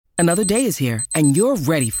Another day is here, and you're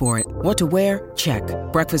ready for it. What to wear? Check.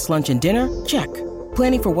 Breakfast, lunch, and dinner? Check.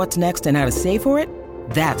 Planning for what's next and how to save for it?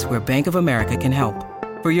 That's where Bank of America can help.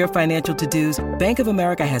 For your financial to-dos, Bank of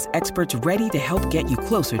America has experts ready to help get you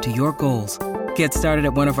closer to your goals. Get started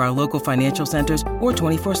at one of our local financial centers or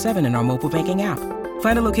 24/7 in our mobile banking app.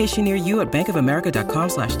 Find a location near you at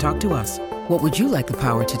bankofamerica.com/talktous. What would you like the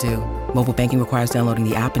power to do? Mobile banking requires downloading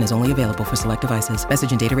the app and is only available for select devices.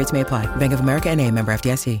 Message and data rates may apply. Bank of America N.A., member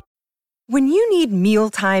FDIC. When you need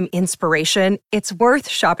mealtime inspiration, it's worth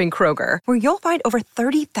shopping Kroger, where you'll find over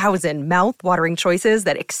 30,000 mouth-watering choices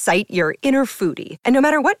that excite your inner foodie. And no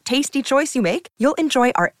matter what tasty choice you make, you'll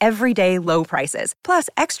enjoy our everyday low prices, plus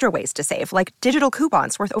extra ways to save, like digital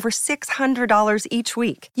coupons worth over $600 each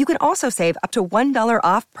week. You can also save up to $1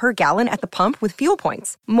 off per gallon at the pump with fuel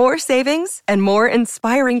points. More savings and more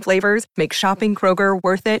inspiring flavors make shopping Kroger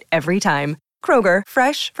worth it every time. Kroger,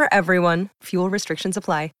 fresh for everyone. Fuel restrictions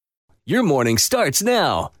apply. Your morning starts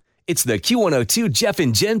now. It's the Q102 Jeff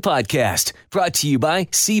and Jen podcast, brought to you by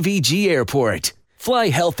CVG Airport. Fly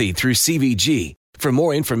healthy through CVG. For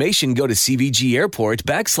more information, go to CVG Airport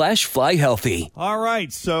 /fly healthy. All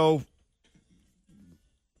right, so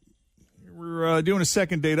we're doing a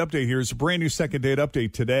second date update here. It's a brand new second date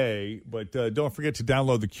update today, but don't forget to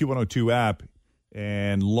download the Q102 app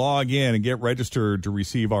and log in and get registered to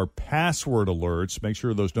receive our password alerts. Make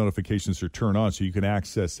sure those notifications are turned on so you can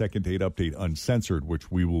access Second Date Update Uncensored,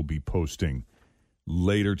 which we will be posting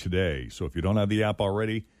later today. So if you don't have the app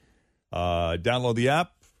already, download the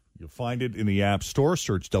app. You'll find it in the App Store.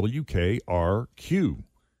 Search WKRQ.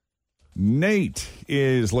 Nate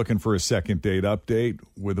is looking for a second date update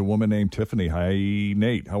with a woman named Tiffany. Hi,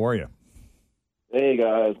 Nate. How are you? Hey,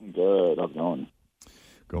 guys. I'm good. How's it going?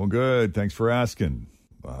 Going good. Thanks for asking.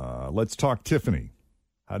 Let's talk Tiffany.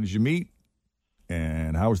 How did you meet,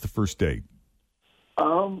 and how was the first date?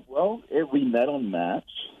 We met on Match,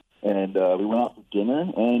 and we went out for dinner,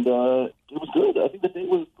 and it was good. I think the date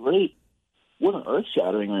was great. It wasn't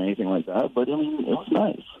earth-shattering or anything like that, but, I mean, it was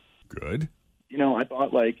nice. Good. You know, I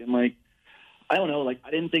thought, I don't know, I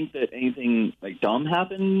didn't think that anything, dumb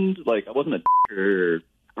happened. I wasn't a or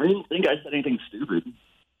I didn't think I said anything stupid.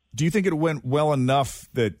 Do you think it went well enough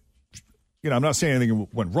that, I'm not saying anything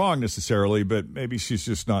went wrong necessarily, but maybe she's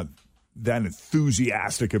just not that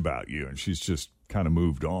enthusiastic about you and she's just kind of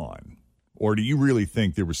moved on? Or do you really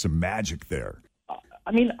think there was some magic there?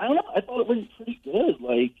 I mean, I don't know. I thought it went pretty good.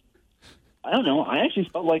 I don't know. I actually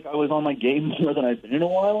felt like I was on my game more than I've been in a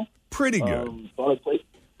while. Pretty good. Thought I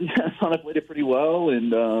played it pretty well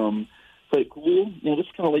and played it cool.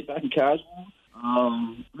 Just kind of laid back and casual.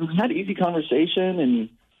 We had an easy conversation and,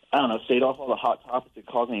 I don't know, stayed off all the hot topics that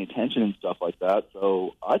caused any attention and stuff like that.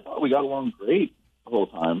 So I thought we got along great the whole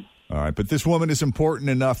time. All right, but this woman is important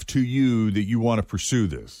enough to you that you want to pursue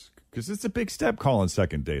this? Because it's a big step calling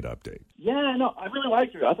second date update. Yeah, no, I really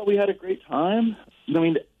liked her. I thought we had a great time. I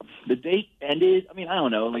mean, the date ended. I mean, I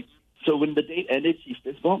don't know. So when the date ended, she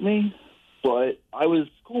fist bumped me. But I was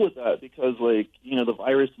cool with that because, the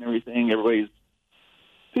virus and everything,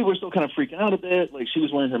 people were still kind of freaking out a bit. She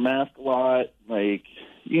was wearing her mask a lot.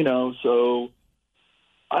 So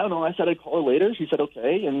I don't know. I said I'd call her later. She said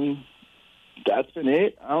okay, and that's been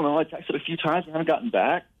it. I don't know. I texted a few times. I haven't gotten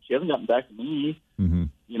back. She hasn't gotten back to me. Mm-hmm.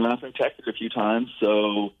 After I texted her a few times.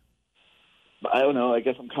 So I don't know. I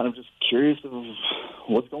guess I'm kind of just curious of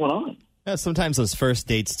what's going on. Yeah, sometimes those first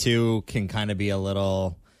dates, too, can kind of be a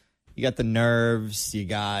little... You got the nerves. You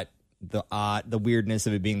got the weirdness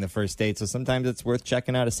of it being the first date. So sometimes it's worth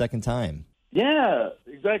checking out a second time. Yeah,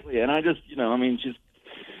 exactly. And I just,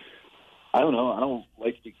 I don't know. I don't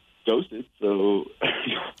like to be ghosted, so.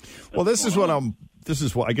 Well,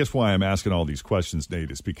 I guess why I'm asking all these questions,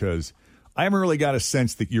 Nate, is because I haven't really got a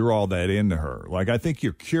sense that you're all that into her. I think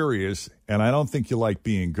you're curious, and I don't think you like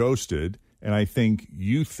being ghosted, and I think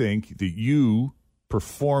that you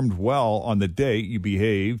performed well on the date. You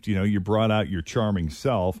behaved, you brought out your charming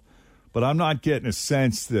self. But I'm not getting a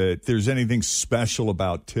sense that there's anything special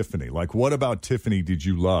about Tiffany. What about Tiffany did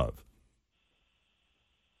you love?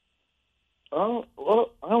 Oh,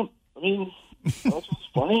 well, I mean, it was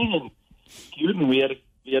funny and cute, and we had a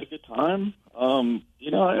good time. I've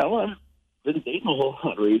been dating a whole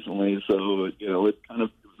lot recently, so, it was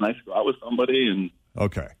nice to go out with somebody. And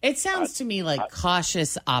okay. It sounds to me like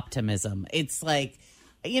cautious optimism. It's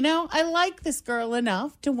I like this girl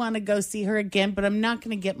enough to want to go see her again, but I'm not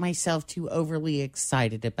going to get myself too overly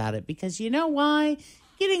excited about it because you know why?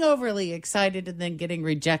 Getting overly excited and then getting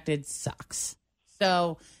rejected sucks.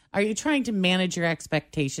 So are you trying to manage your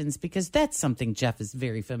expectations? Because that's something Jeff is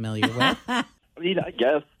very familiar with. I mean, I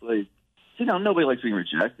guess, nobody likes being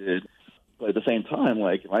rejected. But at the same time,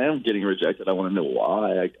 like, if I am getting rejected, I want to know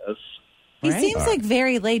why, I guess. He Right. seems like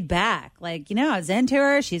very laid back. Like, I was into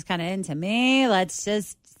her. She's kind of into me. Let's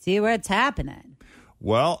just see what's happening.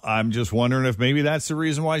 Well, I'm just wondering if maybe that's the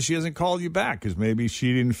reason why she hasn't called you back, because maybe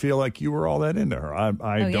she didn't feel like you were all that into her. I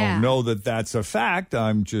don't know that that's a fact.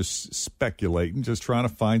 I'm just speculating, just trying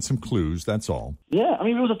to find some clues. That's all. Yeah, I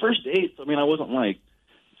mean, it was a first date, so I mean, I wasn't like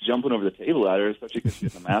jumping over the table at her, especially because she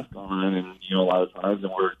had the mask on, and a lot of times,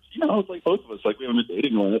 and we're, it's like both of us, like we haven't been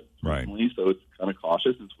dating yet, Right. recently, so it's kind of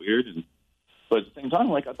cautious, it's weird, but at the same time,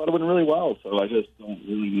 like I thought it went really well, so I just don't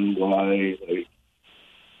really know why, like,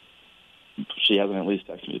 she hasn't at least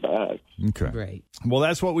texted me back. Okay. Right. Well,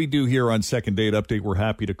 that's what we do here on Second Date Update. We're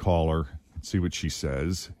happy to call her, see what she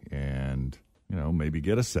says, and, maybe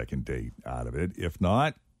get a second date out of it. If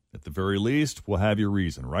not, at the very least, we'll have your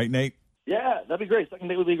reason. Right, Nate? Yeah, that'd be great. Second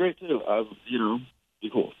date would be great, too. Be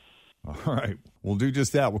cool. All right. We'll do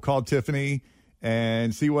just that. We'll call Tiffany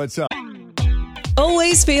and see what's up.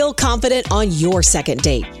 Always feel confident on your second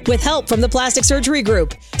date. With help from the Plastic Surgery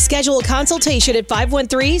Group. Schedule a consultation at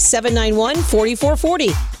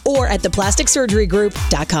 513-791-4440 or at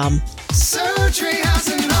theplasticsurgerygroup.com. Surgery has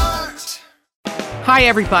an art. Hi,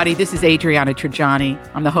 everybody. This is Adriana Trajani.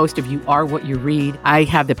 I'm the host of You Are What You Read. I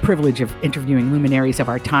have the privilege of interviewing luminaries of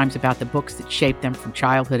our times about the books that shaped them from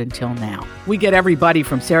childhood until now. We get everybody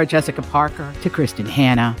from Sarah Jessica Parker to Kristen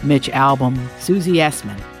Hanna, Mitch Albom, Susie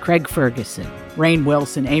Essman, Craig Ferguson, Rainn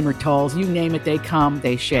Wilson, Amor Tolls, you name it, they come,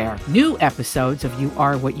 they share. New episodes of You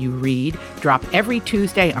Are What You Read drop every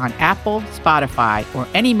Tuesday on Apple, Spotify, or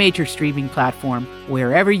any major streaming platform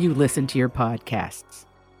wherever you listen to your podcasts.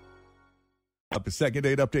 The Second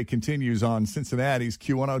Date Update continues on Cincinnati's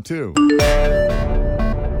Q102.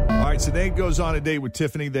 All right, so Nate goes on a date with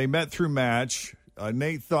Tiffany. They met through Match.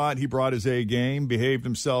 Nate thought he brought his A game, behaved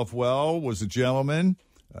himself well, was a gentleman.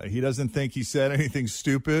 He doesn't think he said anything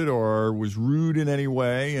stupid or was rude in any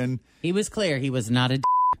way. And He was clear he was not a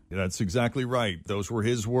that's exactly right. Those were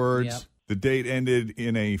his words. Yep. The date ended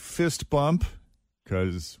in a fist bump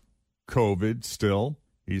because COVID still.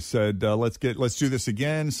 He said, let's do this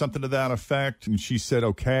again, something to that effect. And she said,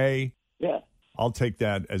 okay. Yeah. I'll take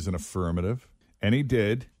that as an affirmative. And he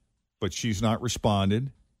did, but she's not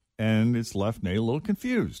responded. And it's left Nate a little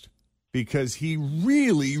confused because he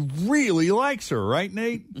really, really likes her. Right,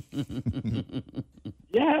 Nate?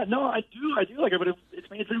 Yeah, no, I do like her, but it's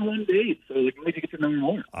made through one date, so like, I need to get to know her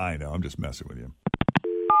more. I know. I'm just messing with you.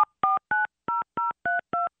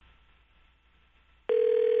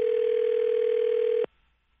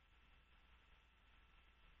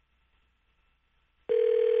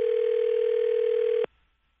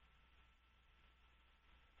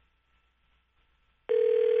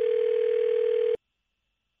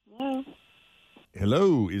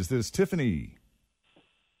 Hello, is this Tiffany?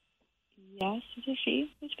 Yes, this is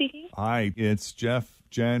she. Who's speaking? Hi, it's Jeff,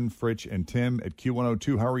 Jen, Fritch, and Tim at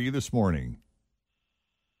Q102. How are you this morning?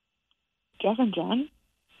 Jeff and Jen?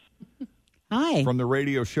 Hi. From the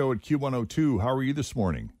radio show at Q102. How are you this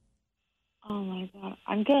morning? Oh, my God.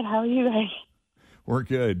 I'm good. How are you guys? We're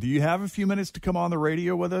good. Do you have a few minutes to come on the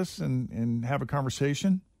radio with us and have a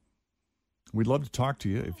conversation? We'd love to talk to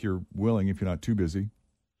you if you're willing, if you're not too busy.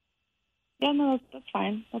 Yeah, no, that's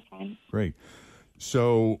fine. That's fine. Great.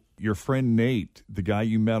 So your friend Nate, the guy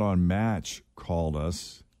you met on Match, called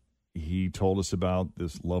us. He told us about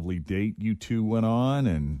this lovely date you two went on,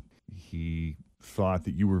 and he thought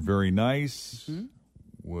that you were very nice,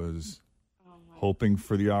 was hoping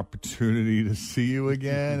for the opportunity to see you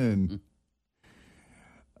again, and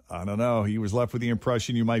I don't know. He was left with the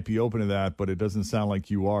impression you might be open to that, but it doesn't sound like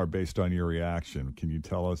you are based on your reaction. Can you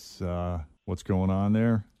tell us what's going on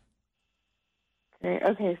there?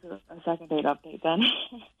 Okay, so a second date update then.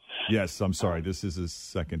 Yes, I'm sorry. This is a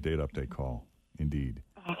second date update call. Indeed.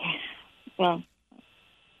 Okay. Well,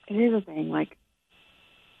 here's the thing. Like,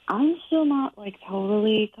 I'm still not, like,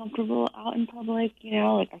 totally comfortable out in public, you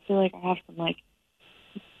know? Like, I feel like I have some, like,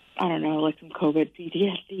 I don't know, like some COVID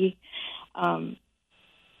PTSD.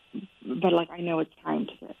 But, like, I know it's time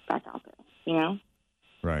to get back out there, you know?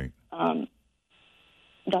 Right.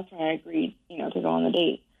 That's why I agreed, you know, to go on the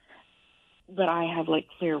date. But I have, like,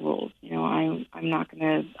 clear rules. You know, I'm not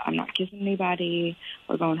kissing anybody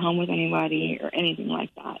or going home with anybody or anything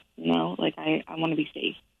like that, you know? Like, I want to be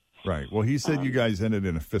safe. Right. Well, he said you guys ended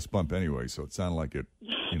in a fist bump anyway, so it sounded like it,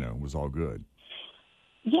 you know, was all good.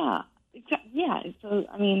 Yeah. Yeah. So,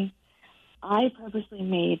 I mean, I purposely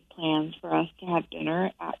made plans for us to have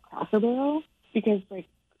dinner at Cracker Barrel because, like,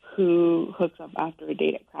 who hooks up after a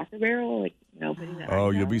date at Cracker Barrel? Like, nobody that I know.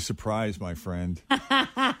 You'll be surprised, my friend. Man,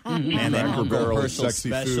 that Cracker Barrel is commercial sexy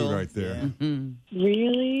special. food right there. Yeah.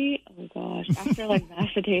 Really? Oh, God.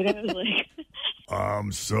 mashed potatoes. Like,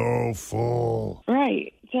 I'm so full.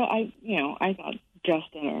 right. So I thought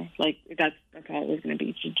just dinner. Like that's how it was going to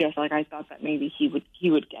be. Just like I thought that maybe he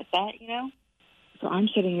would get that. So I'm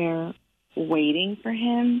sitting there waiting for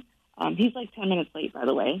him. He's like 10 minutes late, by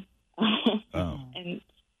the way. Oh. And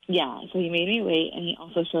yeah, so he made me wait, and he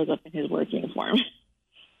also shows up in his work uniform.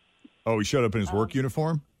 Oh, he showed up in his work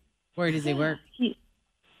uniform? Where does he work? He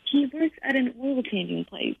works at an oil changing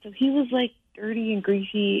place, so he was like dirty and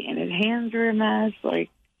greasy, and his hands were a mess. Like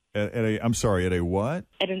At a what?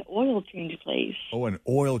 At an oil change place. Oh, an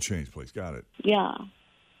oil change place. Got it. Yeah.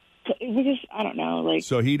 So it was just, I don't know, like...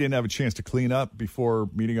 So he didn't have a chance to clean up before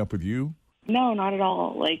meeting up with you? No, not at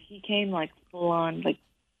all. Like, he came, like, full-on, like,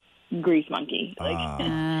 grease monkey. Like,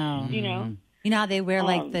 Oh. you know? You know how they wear,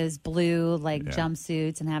 like, those blue, like,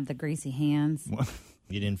 jumpsuits and have the greasy hands?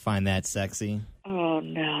 You didn't find that sexy? Oh,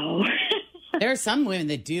 no. There are some women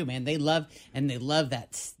that do, man. They love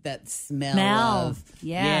that smell of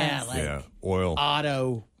oil,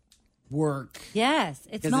 auto work. Yes,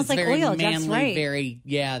 it smells it's like very oil. Manly, That's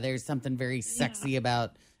right. There's something very sexy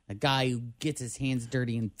about a guy who gets his hands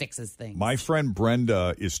dirty and fixes things. My friend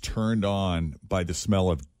Brenda is turned on by the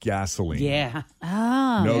smell of gasoline. Yeah.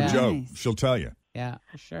 Oh, no nice. joke. She'll tell you. Yeah,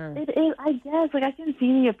 for sure. I guess, like, I can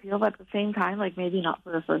see the appeal, but at the same time, like, maybe not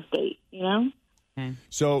for a first date, you know? Okay.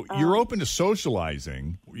 So you're open to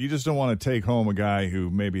socializing. You just don't want to take home a guy who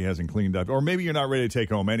maybe hasn't cleaned up, or maybe you're not ready to take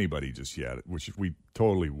home anybody just yet, which we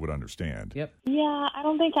totally would understand. Yep. Yeah, I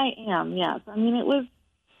don't think I am, yes. I mean,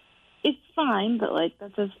 it's fine, but, like,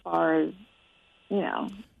 that's as far as I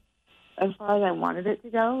wanted it to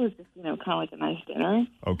go. It was just, kind of like a nice dinner.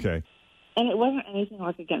 Okay. And it wasn't anything,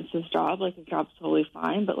 like, against his job. Like, his job's totally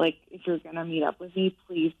fine. But, like, if you're going to meet up with me,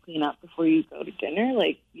 please clean up before you go to dinner.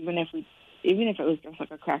 Like, even if it was just, like,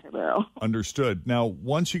 a Cracker Barrel. Understood. Now,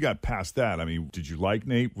 once you got past that, I mean, did you like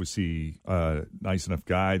Nate? Was he a nice enough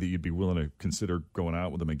guy that you'd be willing to consider going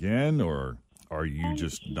out with him again? Or are you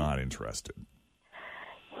just not interested?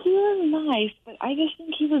 He was nice, but I just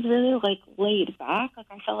think he was really, like, laid back. Like,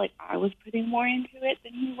 I felt like I was putting more into it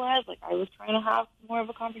than he was. Like, I was trying to have more of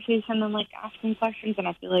a conversation than, like, asking questions, and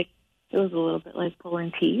I feel like it was a little bit like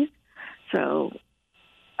pulling teeth. So,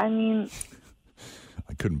 I mean...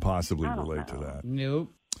 I couldn't possibly relate to that.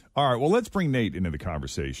 Nope. All right, well, let's bring Nate into the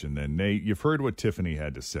conversation then. Nate, you've heard what Tiffany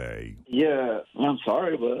had to say. Yeah, I'm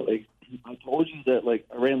sorry, but, like, I told you that, like,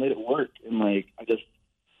 I ran late at work, and, like,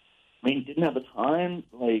 didn't have the time.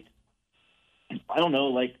 Like, I don't know,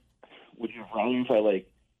 like, would you have rather if I, like,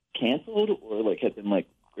 canceled or, like, had been, like,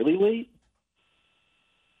 really late?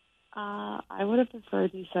 I would have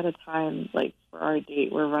preferred you set a time, like, for our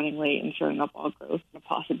date. We're running late and showing up all gross and a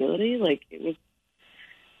possibility. Like, it was,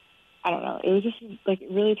 I don't know. It was just, like,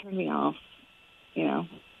 it really turned me off.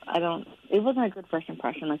 It wasn't a good first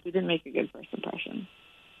impression. Like, you didn't make a good first impression.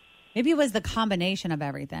 Maybe it was the combination of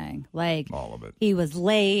everything. Like, all of it. He was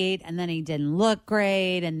late, and then he didn't look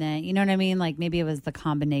great, and then, you know what I mean? Like, maybe it was the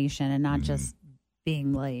combination and not just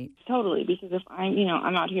being late. Totally, because if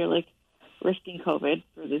I'm out here, like, risking COVID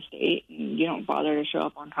for this date, and you don't bother to show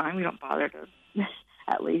up on time, you don't bother to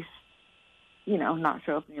at least, not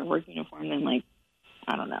show up in your work uniform, then, like,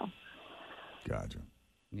 I don't know. Gotcha.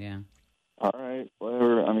 Yeah. All right,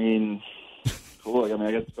 whatever. I mean, cool. Like,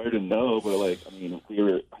 I guess it's better to know, but, like, I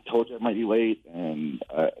told you I might be late, and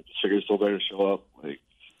I just figured it's still better to show up. Like,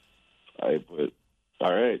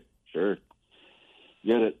 all right, sure.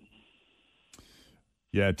 Get it.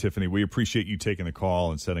 Yeah, Tiffany, we appreciate you taking the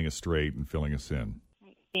call and setting us straight and filling us in.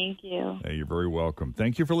 Thank you. Hey, you're very welcome.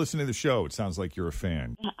 Thank you for listening to the show. It sounds like you're a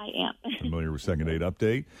fan. I am. Familiar with Second Date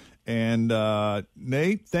Update. And,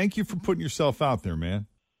 Nate, thank you for putting yourself out there, man.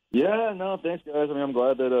 Yeah, no, thanks, guys. I'm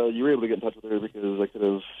glad that you were able to get in touch with her because I could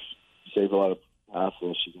have saved a lot of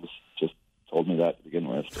hassle. She just told me that to begin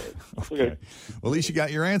with. So. Okay. Well, at least you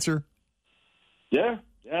got your answer. Yeah,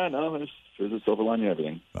 no, there's a silver lining and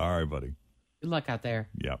everything. All right, buddy. Good luck out there.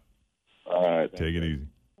 Yep. All right. Take it easy.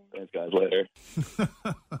 Thanks, guys. Later.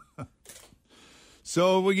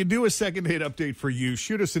 So we can do a second date update for you.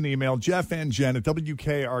 Shoot us an email, Jeff and Jen at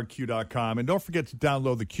WKRQ.com. And don't forget to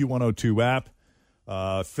download the Q102 app.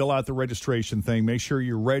 Fill out the registration thing. Make sure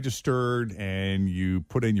you're registered and you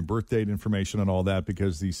put in your birth date information and all that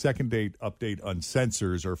because the second date update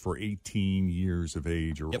uncensors are for 18 years of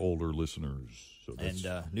age or older listeners. So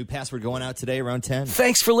and new password going out today around 10.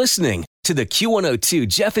 Thanks for listening to the Q102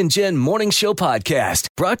 Jeff and Jen Morning Show podcast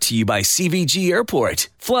brought to you by CVG Airport.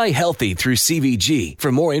 Fly healthy through CVG.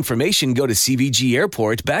 For more information, go to CVG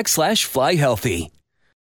Airport /fly healthy.